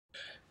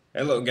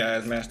Hello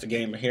guys, Master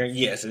Gamer here.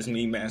 Yes, it's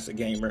me, Master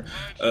Gamer.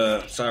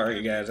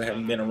 Sorry guys, I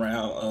haven't been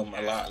around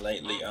a lot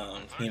lately.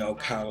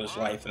 College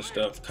life and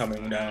stuff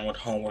coming down with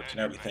homework and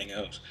everything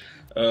else.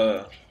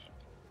 Uh,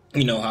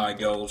 you know how it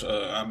goes.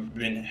 I've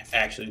been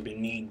actually been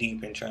knee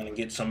deep in trying to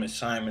get some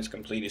assignments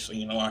completed, so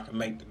I can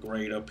make the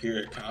grade up here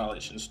at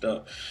college and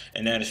stuff.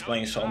 And that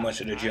explains so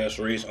much of the just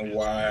reason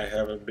why I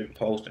haven't been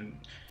posting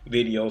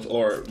videos,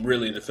 or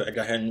really the fact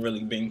I hadn't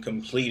really been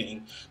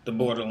completing the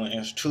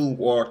Borderlands 2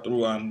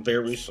 walkthrough. I'm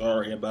very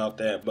sorry about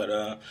that,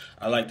 but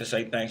I like to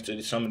say thanks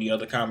to some of the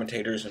other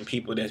commentators and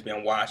people that's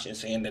been watching,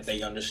 saying that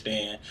they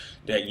understand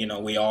that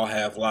we all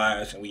have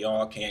lives and we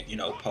all can't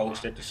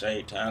post at the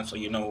same time. So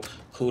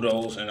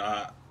kudos and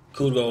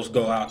kudos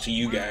go out to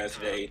you guys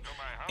today,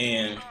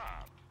 and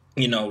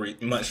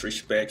much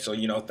respect. So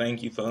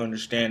thank you for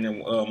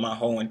understanding my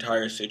whole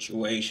entire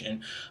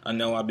situation. I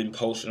know I've been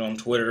posting on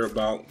Twitter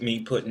about me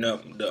putting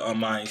up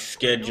my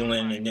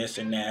scheduling and this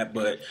and that,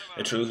 but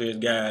the truth is,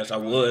 guys, I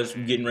was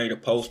getting ready to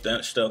post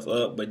that stuff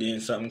up, but then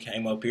something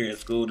came up here at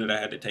school that I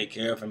had to take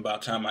care of, and by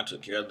the time I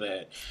took care of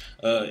that,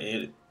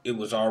 it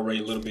was already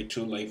a little bit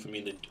too late for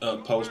me to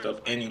post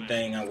up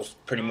anything. I was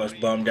pretty much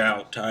bummed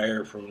out,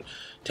 tired from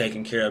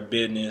taking care of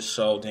business.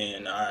 So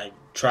then I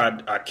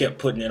kept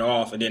putting it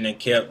off, and then it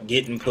kept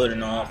getting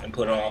putting off and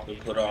put off and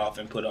put off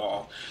and put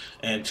off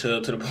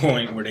until to the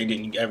point where they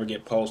didn't ever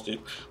get posted.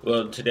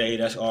 Well, today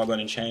that's all going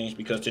to change,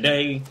 because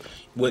today,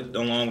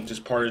 along with this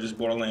part of this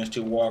Borderlands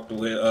 2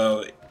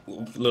 walkthrough,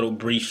 little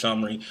brief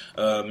summary,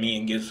 me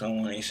and Gibson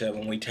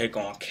 187, we take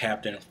on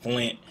Captain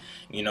Flint.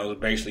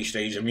 Basically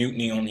stage a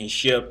mutiny on his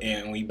ship,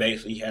 and we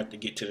basically have to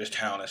get to this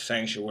town of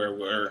Sanctuary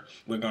where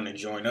we're going to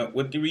join up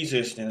with the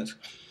Resistance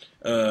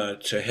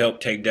to help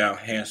take down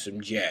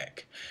Handsome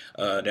Jack.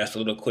 That's a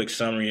little quick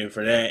summary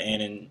for that,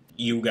 and then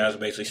you guys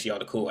basically see all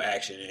the cool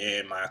action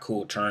and my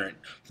cool turn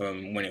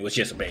from when it was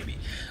just a baby.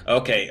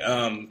 Okay,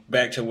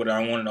 back to what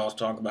I wanted to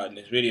talk about in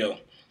this video.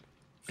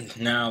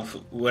 Now,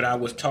 what I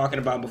was talking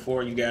about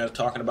before, you guys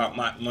talking about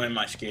when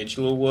my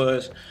schedule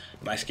was.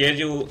 My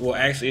schedule, well,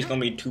 actually, it's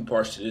going to be two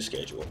parts to this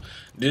schedule.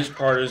 This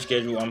part of the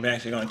schedule, I'm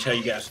actually going to tell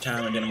you guys the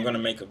time, and then I'm going to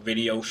make a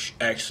video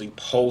actually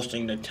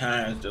posting the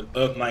times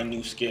of my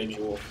new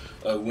schedule,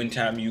 when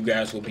time you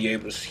guys will be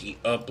able to see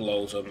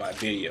uploads of my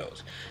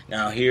videos.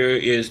 Now, here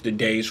is the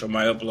days for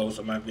my uploads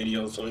of my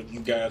videos, so if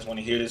you guys want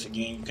to hear this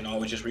again, you can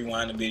always just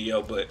rewind the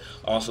video, but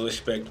also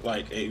expect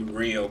like a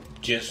real,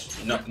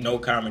 just no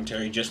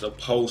commentary, just a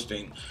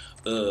posting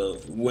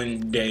of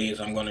when days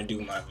I'm going to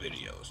do my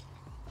videos.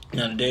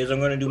 Now, the days I'm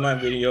going to do my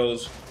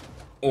videos,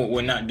 or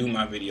well, not do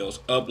my videos,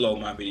 upload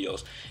my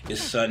videos,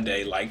 is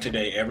Sunday. Like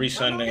today, every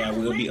Sunday I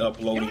will be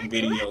uploading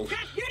videos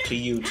to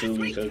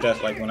YouTube, because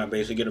that's like when I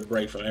basically get a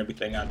break from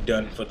everything I've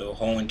done for the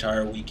whole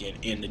entire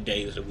weekend in the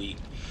days of the week.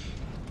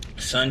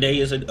 Sunday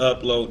is an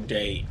upload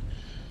day.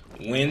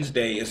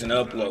 Wednesday is an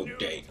upload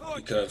date,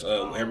 because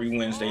every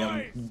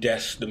Wednesday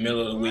that's the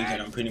middle of the week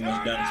and I'm pretty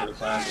much done for the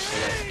classes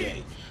for that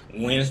day.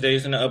 Wednesday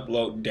is an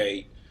upload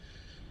date.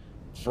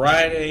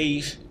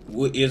 Fridays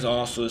is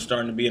also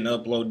starting to be an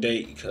upload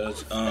date,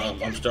 because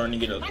I'm starting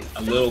to get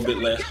a little bit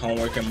less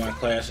homework in my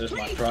classes.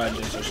 My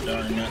projects are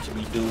starting not to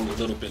be due a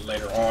little bit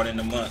later on in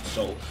the month,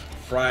 so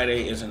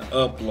Friday is an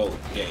upload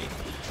date.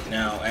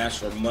 Now, as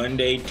for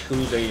Monday,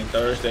 Tuesday, and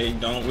Thursday,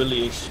 don't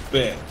really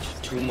expect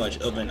too much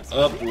of an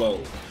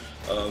upload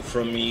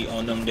from me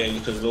on them days,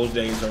 because those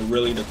days are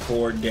really the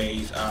core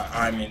days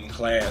I'm in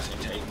class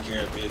and taking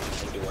care of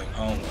business and doing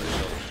homework.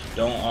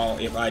 So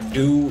if I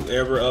do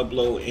ever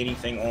upload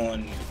anything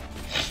on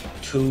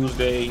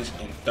Tuesdays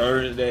and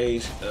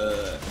Thursdays,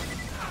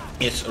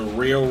 it's a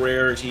real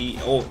rarity.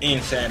 Oh,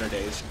 and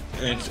Saturdays.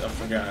 I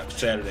forgot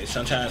Saturdays.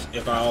 Sometimes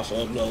if I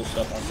also upload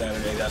stuff on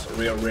Saturday, that's a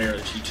real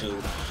rarity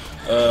too.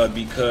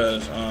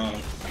 Because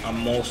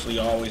I'm mostly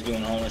always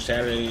doing homework.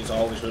 Saturdays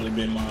always really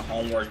been my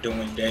homework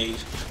doing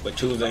days, but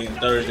Tuesday and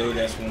Thursday,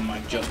 that's when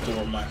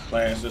my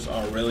classes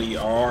really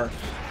are.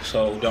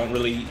 So don't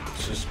really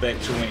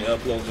suspect too many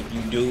uploads. If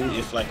you do,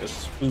 it's like a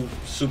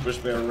super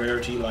spare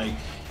rarity. Like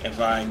if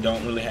I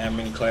don't really have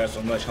many classes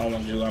or much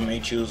homework to do, I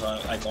may choose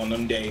like on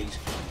them days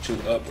to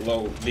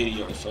upload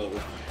videos. So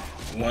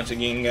once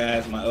again,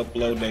 guys, my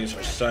upload days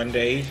are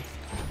Sundays,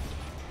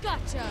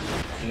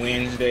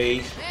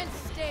 Wednesdays,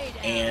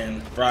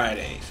 and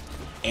Fridays.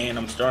 And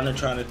I'm starting to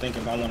try to think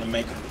if I want to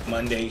make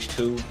Mondays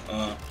too.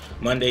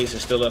 Mondays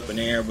is still up in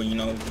the air, but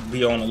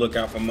be on the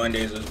lookout for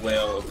Mondays as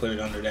well, or put it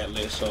under that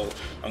list. So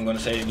I'm going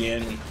to say it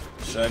again: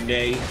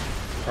 Sundays,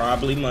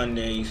 probably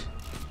Mondays,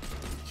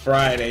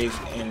 Fridays,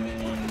 and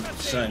then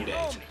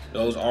Sundays.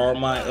 Those are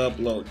my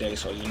upload days.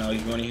 So if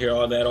you want to hear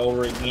all that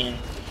over again,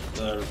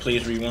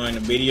 please rewind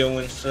the video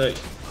and such.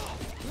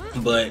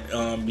 But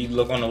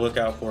look on the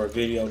lookout for a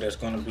video that's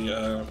going to be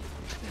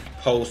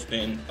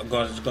posting,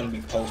 because it's going to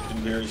be posted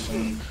very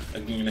soon,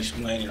 again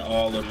explaining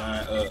all of my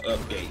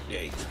update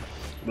dates.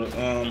 But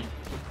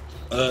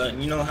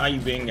you know how you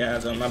been,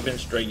 guys. I've been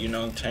straight, been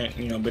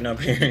up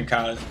here in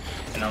college,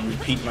 and I'm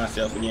repeating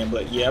myself again,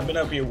 but yeah, I've been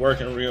up here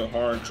working real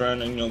hard, trying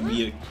to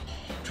be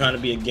trying to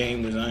be a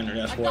game designer.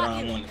 That's what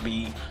I want to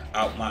be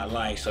out my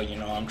life. So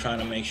I'm trying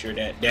to make sure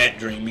that that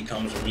dream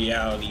becomes a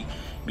reality.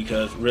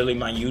 Because really,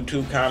 my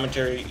YouTube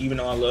commentary, even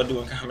though I love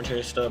doing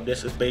commentary stuff,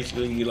 this is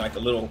basically like a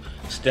little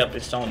stepping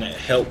stone that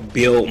help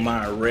build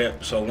my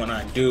rep. So when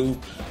I do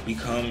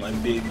become a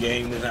big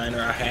game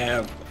designer, I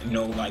have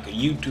like a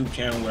YouTube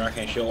channel where I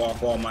can show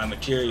off all my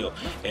material,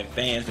 and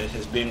fans that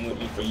has been with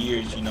me for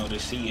years, to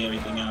see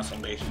everything else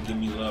and basically give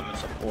me love and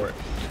support.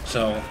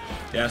 So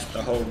that's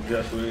the whole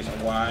just reason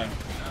why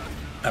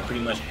I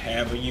pretty much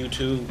have a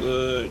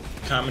YouTube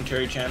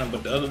commentary channel.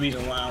 But the other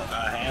reason why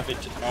I have it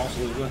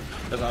also is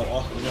because I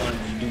also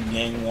wanted to do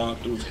game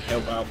walkthroughs to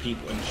help out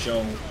people and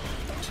show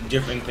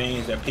different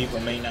things that people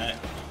may not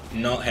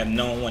have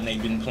known when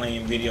they've been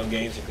playing video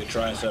games. If they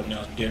try something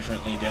else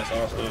differently, that's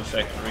also the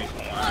second reason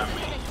why I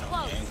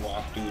make game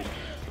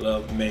walkthroughs.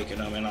 Love making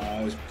them, and I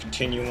always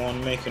continue on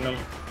making them.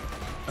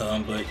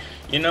 But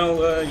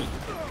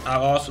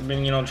I've also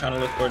been trying to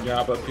look for a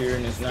job up here,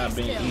 and it's not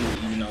been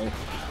easy.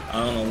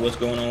 I don't know what's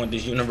going on with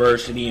this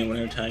university, and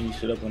whenever time you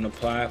sit up and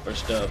apply for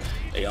stuff,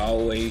 they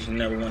always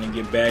never want to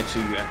get back to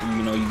you.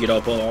 After you get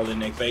up all in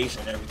their face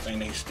and everything,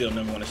 they still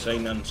never want to say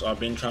nothing. So I've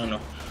been trying to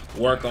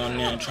work on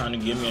that, trying to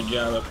get me a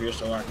job up here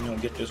so I can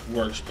get this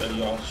work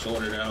study all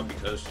sorted out,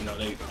 because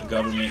the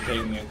government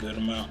paid me a good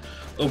amount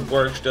of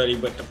work study.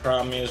 But the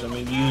problem is,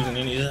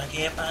 using it, I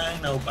can't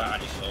find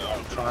nobody. So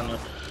I'm trying to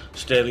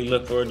steadily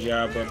look for a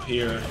job up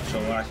here so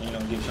I can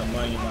get some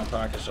money in my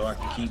pocket so I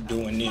can keep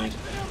doing this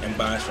and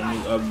buy some new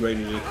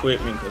upgraded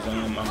equipment, because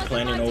I'm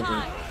planning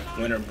over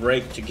winter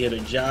break to get a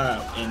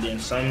job, and then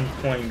some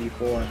point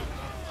before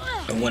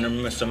the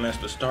winter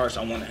semester starts,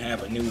 I want to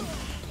have a new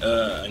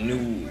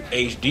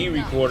HD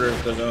recorder,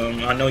 because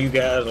I know you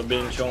guys have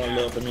been showing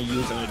love for me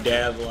using a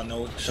Dazzle. I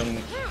know some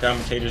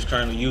commentators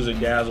currently use a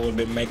Dazzle, have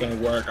been making it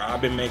work.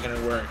 I've been making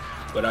it work.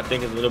 But I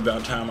think it's a little bit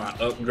of time I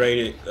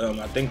upgraded.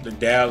 I think the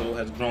Dazzle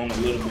has grown a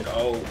little bit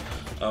old.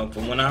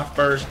 From when I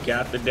first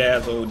got the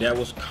Dazzle, that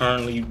was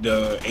currently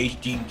the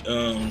HD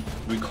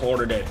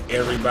recorder that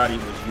everybody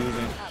was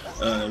using.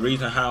 The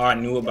reason how I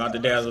knew about the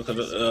Dazzle,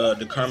 because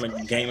the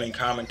current gaming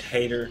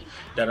commentator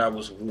that I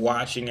was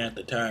watching at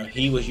the time,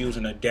 he was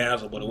using a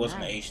Dazzle, but it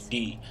wasn't an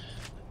HD.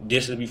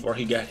 This is before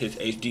he got his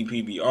HD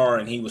PVR,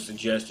 and he was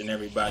suggesting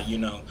everybody,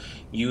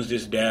 use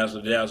this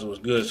Dazzle. The Dazzle was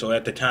good. So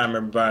at the time,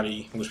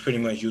 everybody was pretty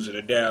much using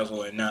a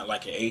Dazzle and not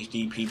like an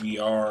HD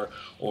PVR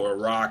or a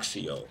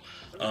Roxio.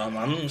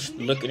 I'm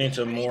looking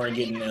into more and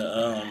getting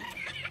the,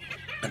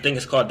 I think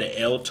it's called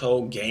the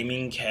Alto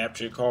Gaming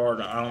Capture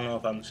Card. I don't know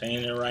if I'm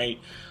saying it right,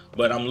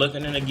 but I'm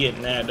looking into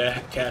getting that.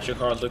 That capture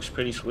card looks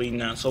pretty sweet.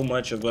 Not so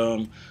much of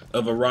a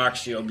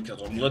Roxio,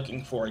 because I'm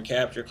looking for a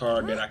capture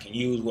card that I can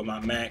use with my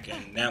Mac,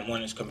 and that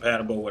one is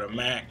compatible with a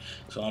Mac.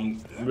 So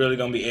I'm really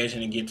gonna be edging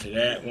to get to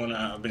that one.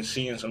 I've been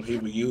seeing some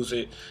people use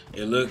it.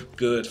 It looks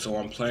good, so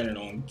I'm planning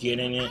on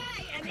getting it.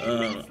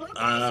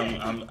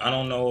 I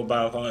don't know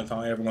about if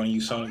I'm ever gonna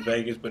use Sony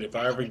Vegas, but if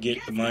I ever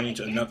get the money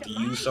enough to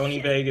use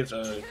Sony Vegas,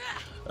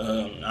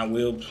 I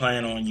will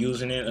plan on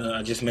using it.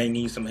 I just may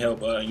need some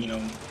help,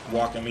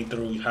 walking me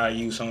through how to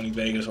use Sony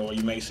Vegas, or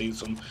you may see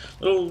some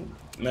little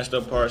messed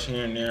up parts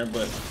here and there.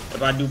 But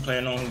if I do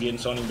plan on getting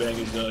Sony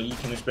Vegas, you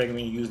can expect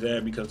me to use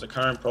that, because the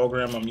current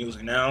program I'm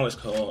using now is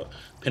called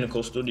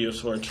Pinnacle Studios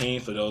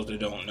 14. For those that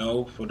don't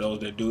know, for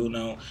those that do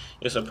know,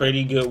 it's a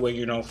pretty good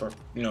way, for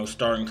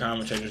starting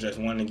commentators that's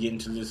wanting to get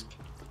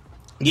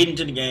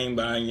into the game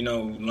by,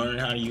 learning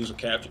how to use a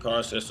capture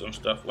card system,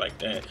 stuff like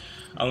that.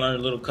 I learned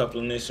a little couple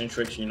of nicks and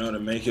tricks, to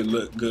make it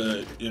look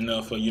good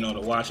enough for,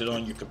 to watch it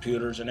on your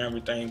computers and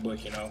everything. But,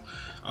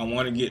 I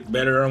want to get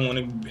better. I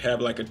want to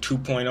have like a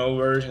 2.0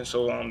 version,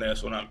 so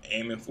that's what I'm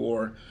aiming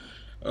for.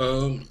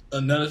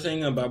 Another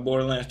thing about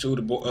Borderlands 2,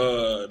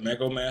 the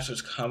Mega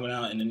Master's coming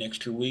out in the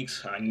next 2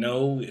 weeks. I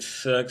know it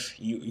sucks.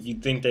 You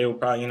think they will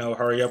probably,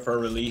 hurry up her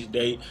release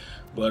date,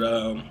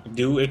 but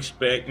do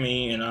expect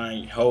me, and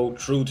I hold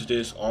true to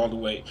this all the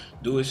way.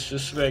 Do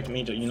expect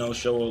me to,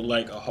 show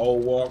like a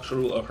whole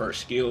walkthrough of her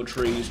skill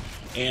trees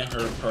and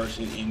her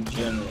person in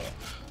general.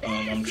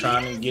 I'm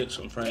trying to get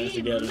some friends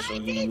together so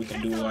we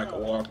can do like a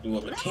walkthrough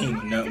of a team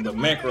of nothing but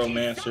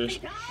Necromancers,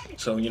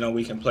 so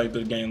we can play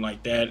through the game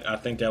like that. I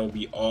think that would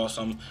be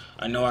awesome.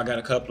 I know I got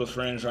a couple of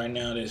friends right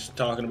now that's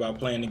talking about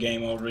playing the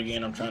game over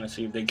again. I'm trying to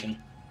see if they can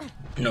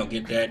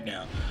get that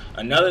down.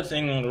 Another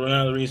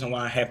reason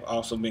why I have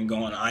also been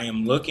going, I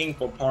am looking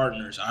for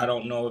partners. I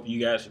don't know if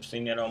you guys have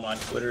seen that on my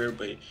Twitter,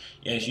 but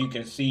as you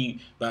can see,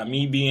 by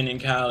me being in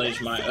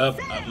college, my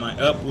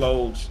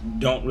uploads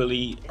aren't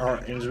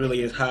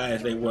really as high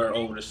as they were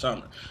over the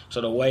summer.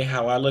 So the way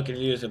how I look at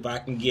it is, if I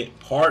can get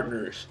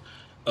partners,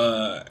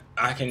 I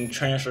I can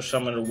transfer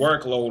some of the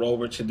workload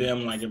over to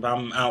them. Like if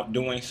I'm out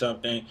doing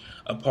something,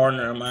 a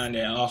partner of mine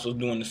that also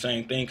doing the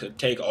same thing could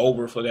take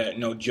over for that,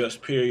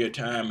 just period of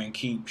time and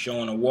keep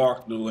showing a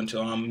walkthrough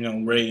until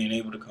I'm, ready and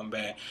able to come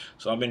back.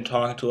 So I've been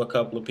talking to a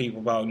couple of people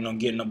about,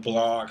 getting a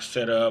blog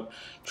set up,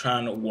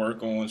 trying to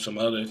work on some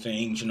other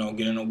things,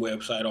 getting a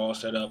website all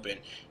set up and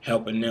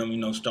helping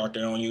them, start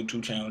their own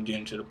YouTube channel,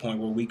 getting to the point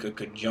where we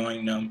could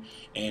join them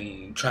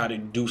and try to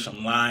do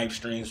some live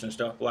streams and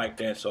stuff like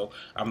that. So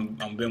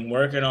I've been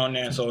working on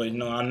that. So I've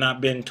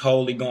not been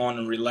totally going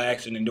and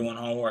relaxing and doing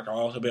homework. I've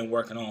also been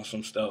working on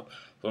some stuff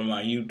for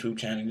my YouTube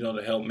channel,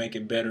 to help make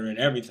it better and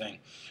everything.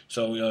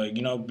 So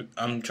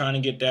I'm trying to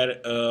get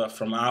that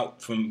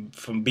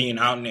from being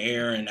out in the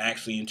air and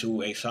actually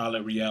into a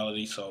solid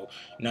reality. So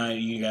now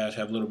you guys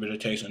have a little bit of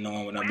taste of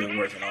knowing what I've been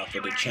working on for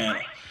the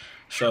channel.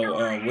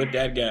 So with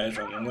that, guys,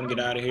 I'm going to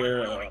get out of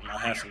here. I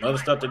have some other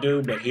stuff to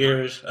do, but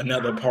here's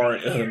another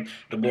part of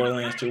the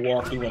Borderlands 2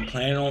 walkthrough. I'm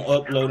planning on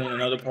uploading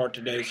another part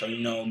today, so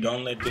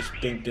don't let this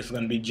think this is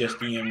going to be just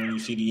the end when you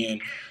see the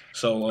end.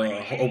 So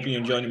hope you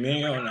enjoyed the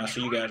video, and I'll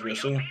see you guys real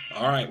soon.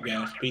 All right,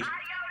 guys, peace.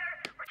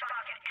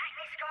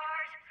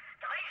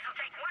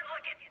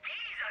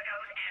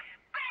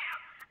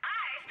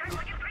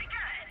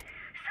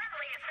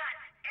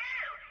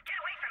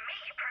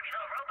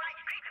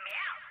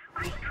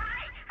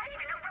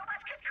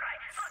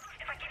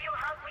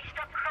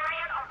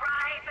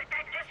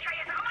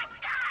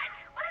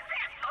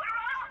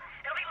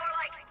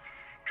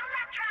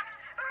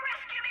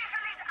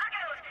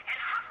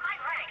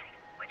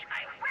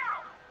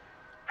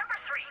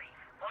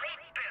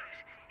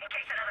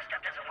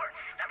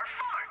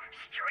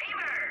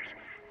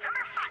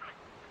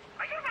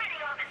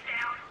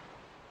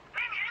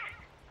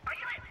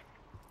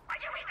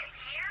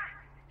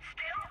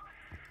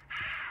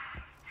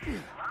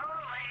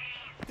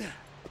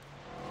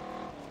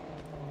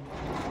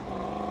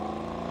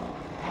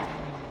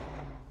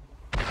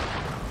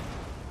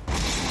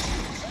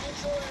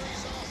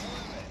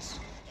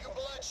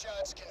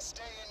 Can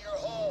stay in your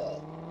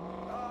hole.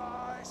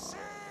 I see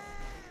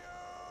you!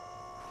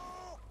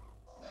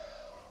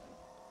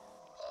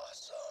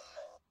 Awesome.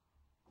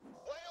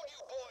 Why don't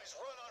you boys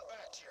run on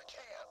back to your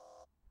camp?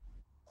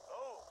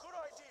 Oh, good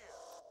idea.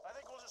 I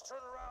think we'll just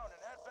turn around and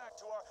head back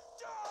to our...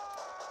 Die!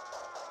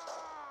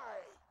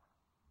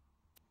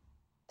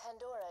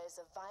 Pandora is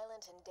a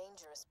violent and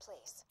dangerous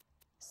place.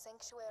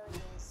 Sanctuary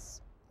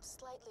is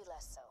slightly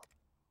less so.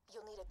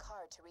 You'll need a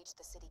card to reach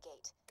the city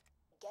gate.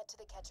 Get to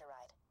the catch a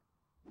ride.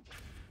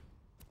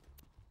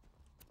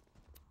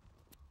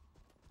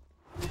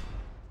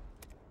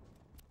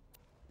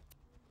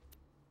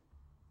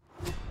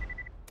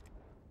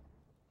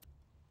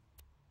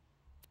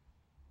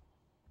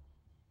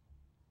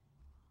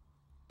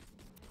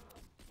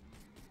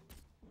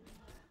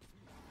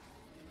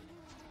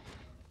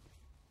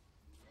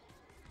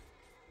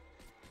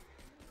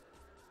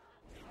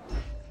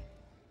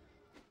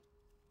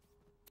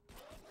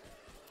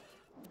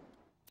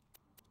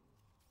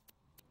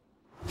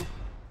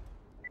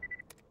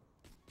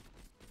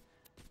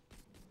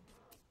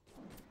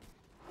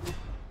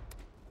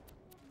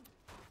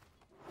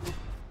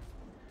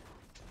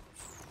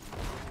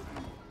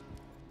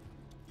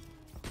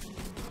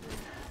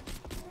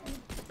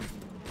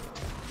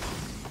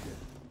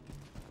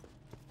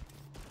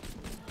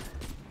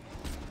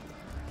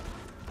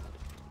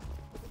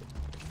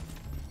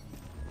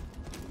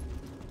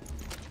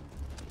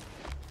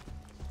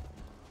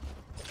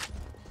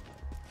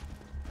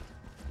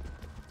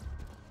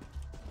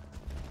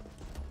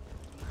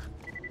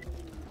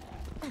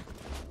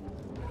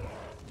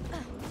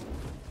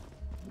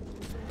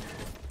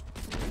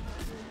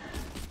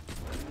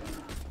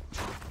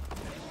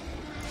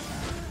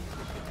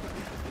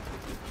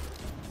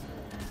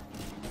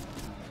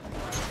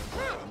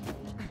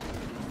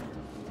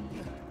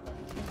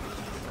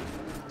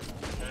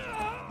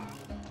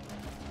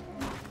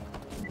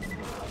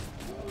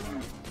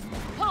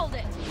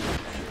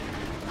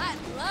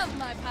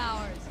 My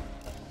powers.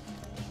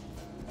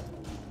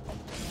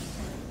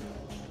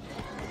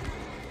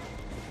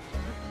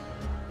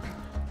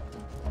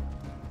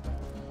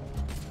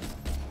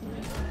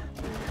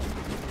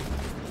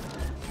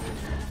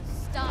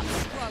 Stop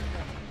struggling.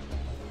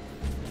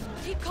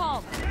 Keep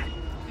calm.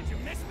 Did you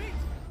miss me?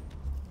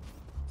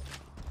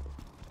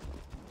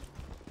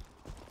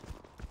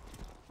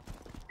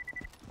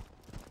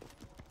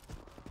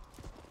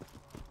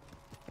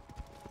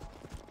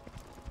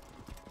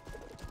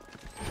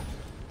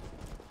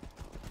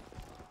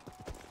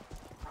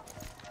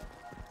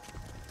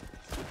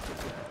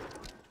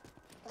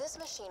 This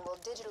machine will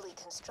digitally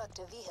construct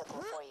a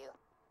vehicle for you.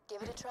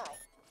 Give it a try.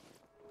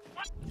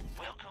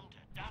 Welcome to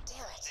Dr.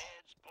 Damn it.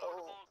 Zed's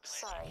Oh,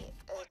 sorry.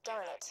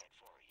 Darn it.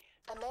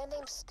 A man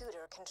named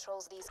Scooter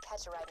controls these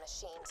catch-a-ride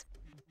machines.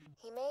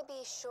 He may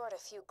be short a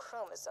few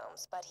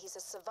chromosomes, but he's a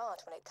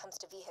savant when it comes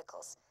to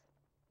vehicles.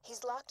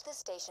 He's locked the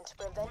station to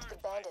prevent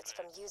the bandits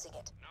from using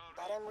it,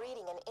 but I'm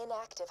reading an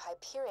inactive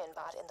Hyperion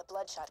bot in the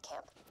Bloodshot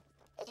camp.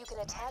 If you can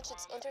attach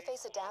its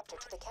interface adapter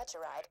to the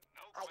catch-a-ride,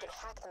 I can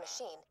hack the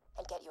machine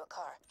and get you a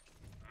car.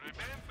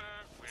 Remember,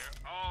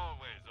 we're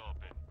always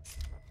open.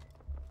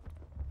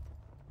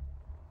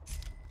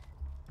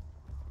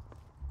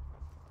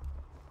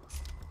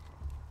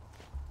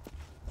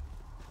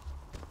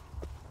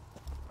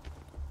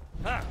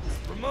 Ha!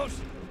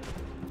 Promotion!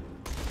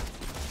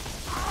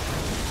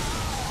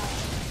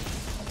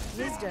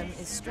 Wisdom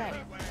is strength.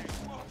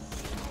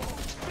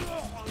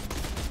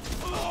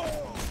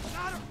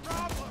 Not a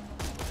problem!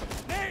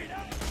 Need it!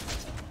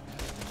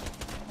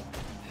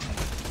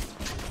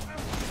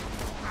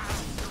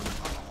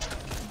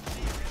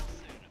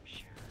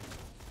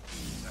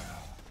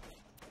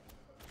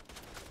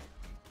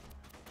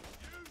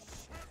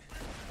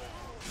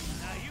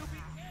 Now you be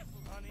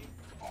careful, honey.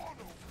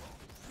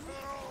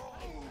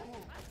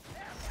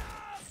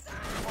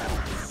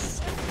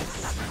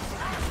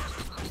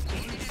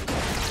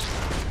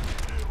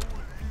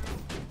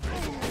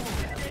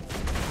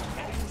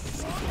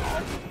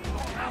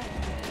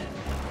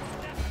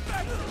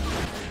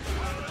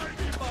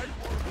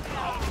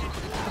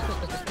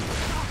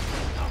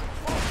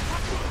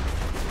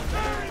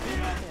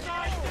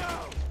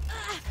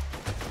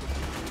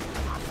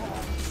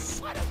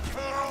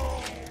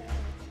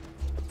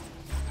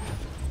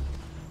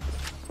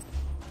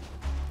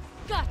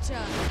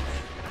 Gotcha!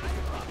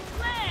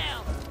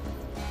 Blam!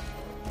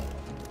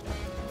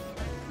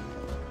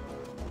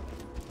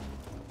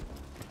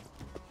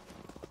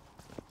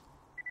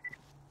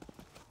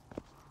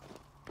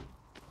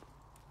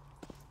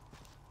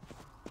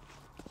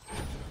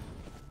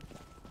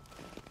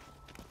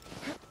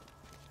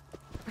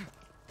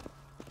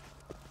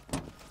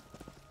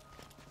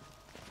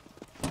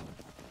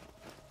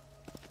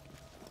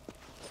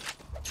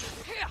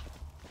 Here!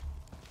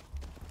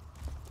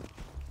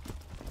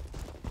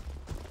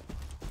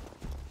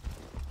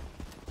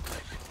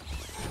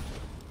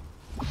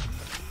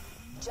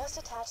 Just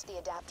attach the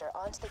adapter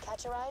onto the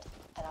catch-a-ride,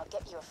 and I'll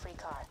get you a free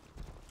car.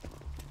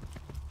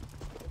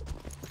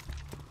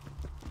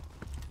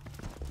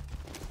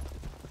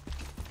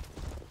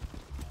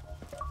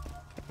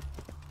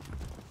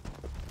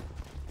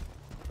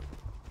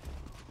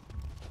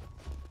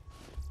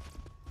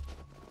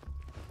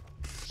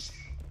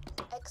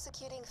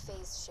 Executing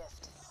phase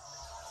shift.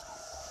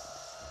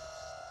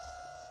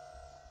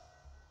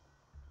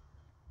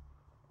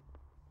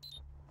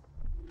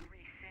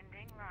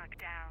 Rescinding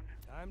lockdown.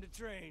 Time to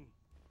train.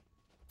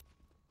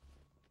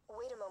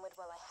 Wait a moment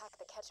while I hack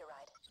the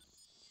catch-a-ride.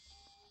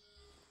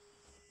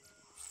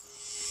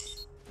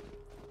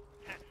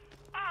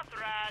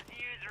 Authorized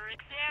user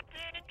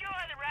accepted.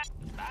 Enjoy the ride.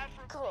 Bye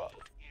from Cool.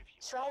 If you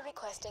Try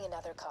requesting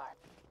another car.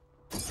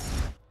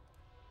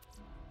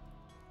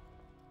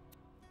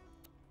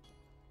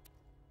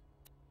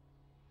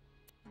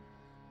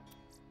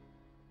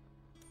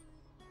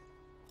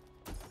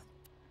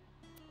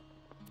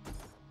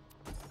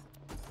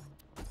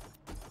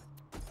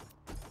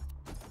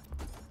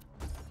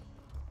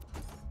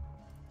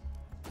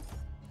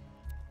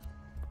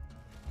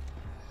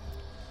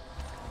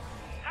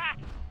 Ha!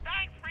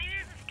 Thanks for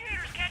using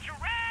scooters. Catch a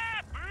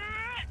ride,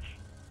 bitch!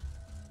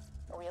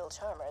 Real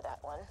charmer, that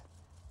one.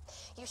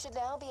 You should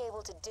now be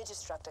able to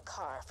digistruct a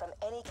car from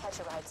any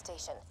catch-a-ride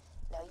station.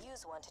 Now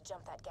use one to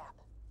jump that gap.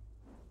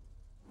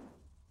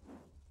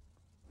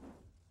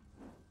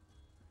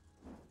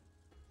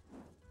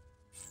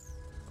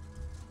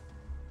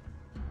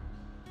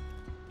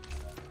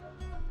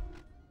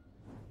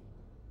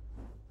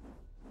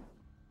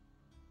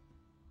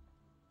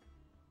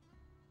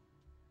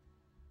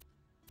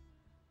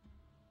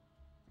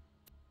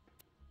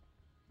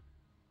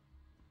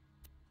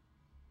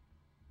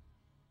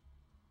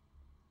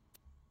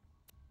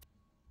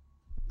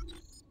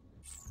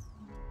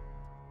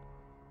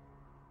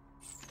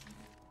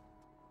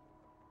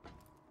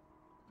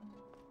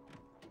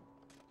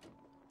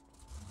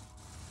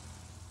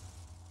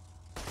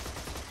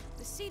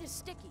 The seat is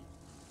sticky.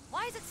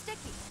 Why is it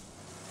sticky?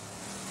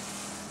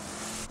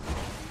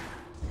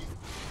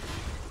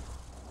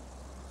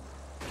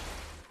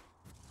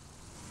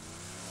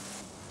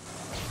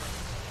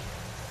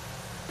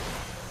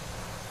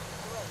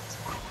 Great.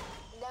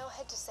 Now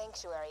head to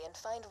Sanctuary and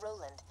find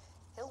Roland.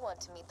 He'll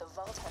want to meet the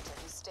Vault Hunter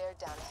who stared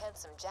down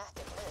Handsome Jack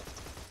and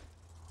lived.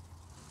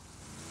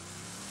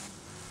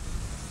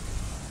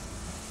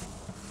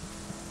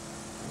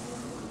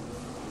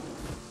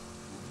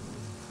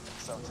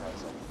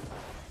 sometimes I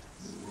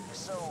you're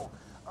so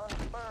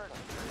unburdened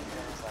with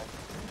things like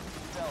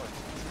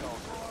intelligence,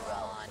 culture,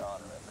 morality,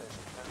 honor,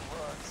 ambition, good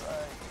looks.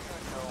 I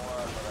could go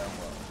on, but I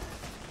won't.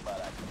 But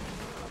I can.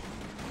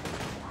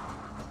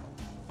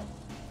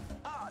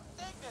 Ah,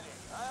 dignity!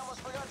 I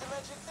almost forgot to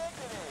mention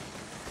dignity!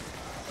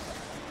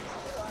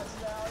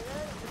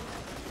 Stallion!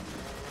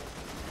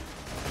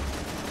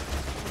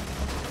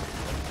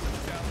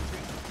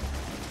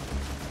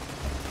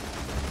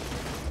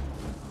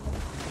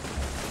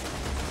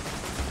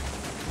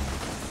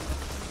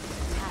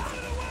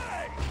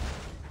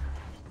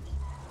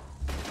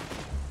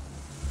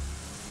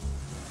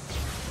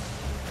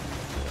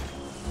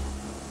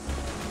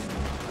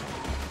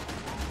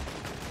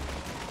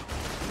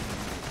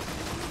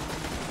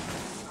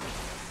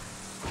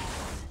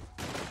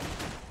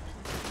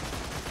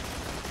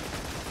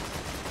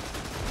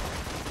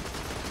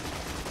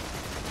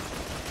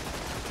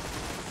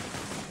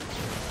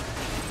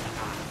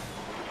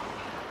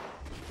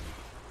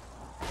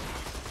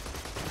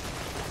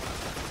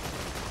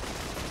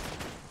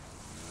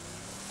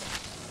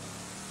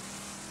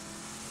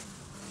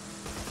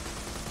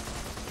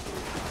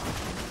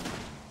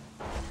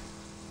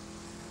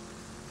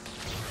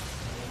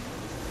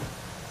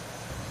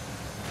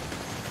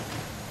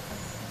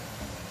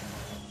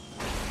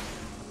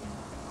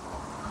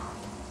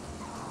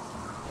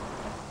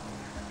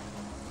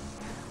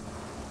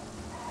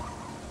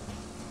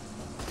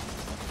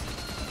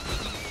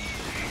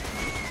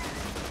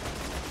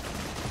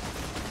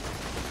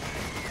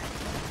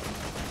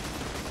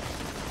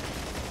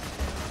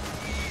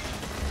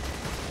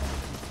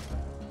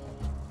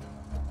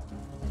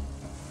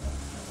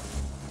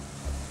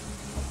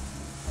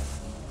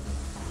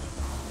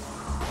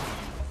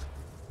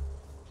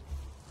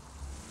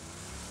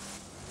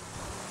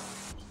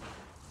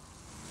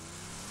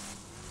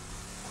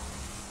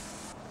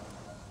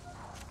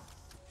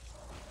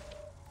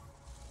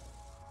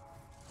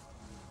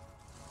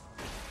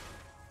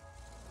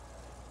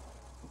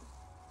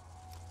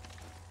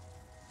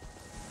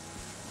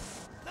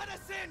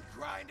 us in,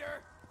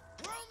 Grinder!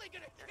 We're only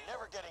gonna You're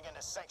never getting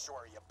into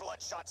Sanctuary, you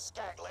bloodshot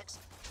skaglicks.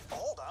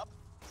 Hold up.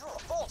 You're a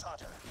Vault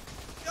Hunter.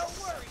 Don't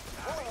worry,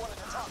 Only wanted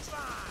to talk to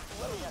you.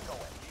 Let me echo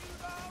it.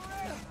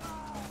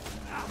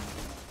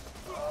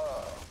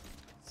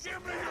 Give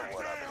me You know your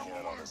what I've been damn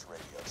hearing all horn! this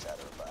radio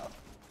chatter about?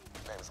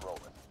 Name's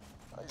Roland.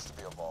 I used to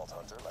be a Vault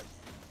Hunter like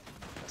you,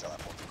 until I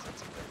fought the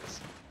Crimson Raiders.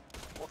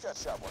 We'll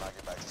catch up when I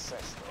get back to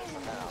Sanctuary.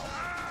 For now,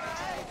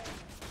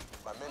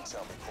 my men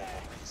tell me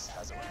Corporal Reese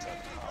hasn't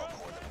returned the power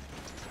core that we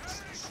need to keep the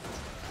city shut.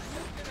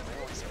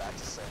 Bring Reese back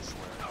to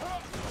Sanctuary.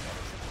 I'll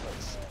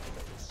place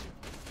elevators.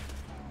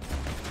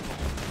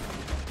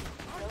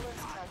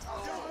 Roland's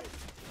contacted you.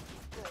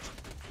 Good.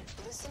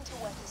 Listen to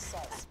what he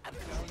says.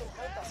 He can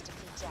help us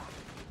defeat Jack.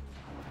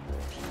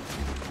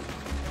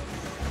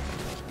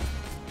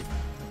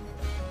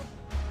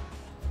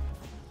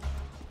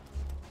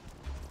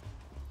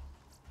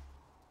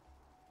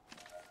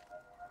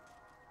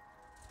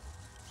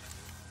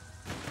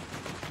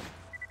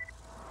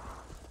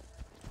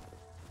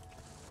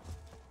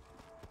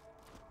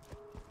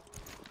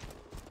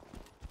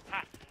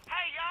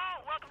 Hey,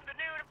 y'all! Welcome to the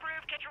new and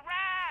improved Catch a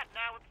Ride!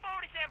 Now with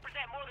 47%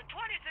 more than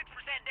 26%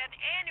 death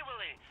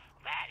annually.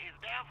 That is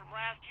down from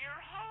last year.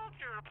 Hold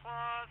your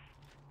applause.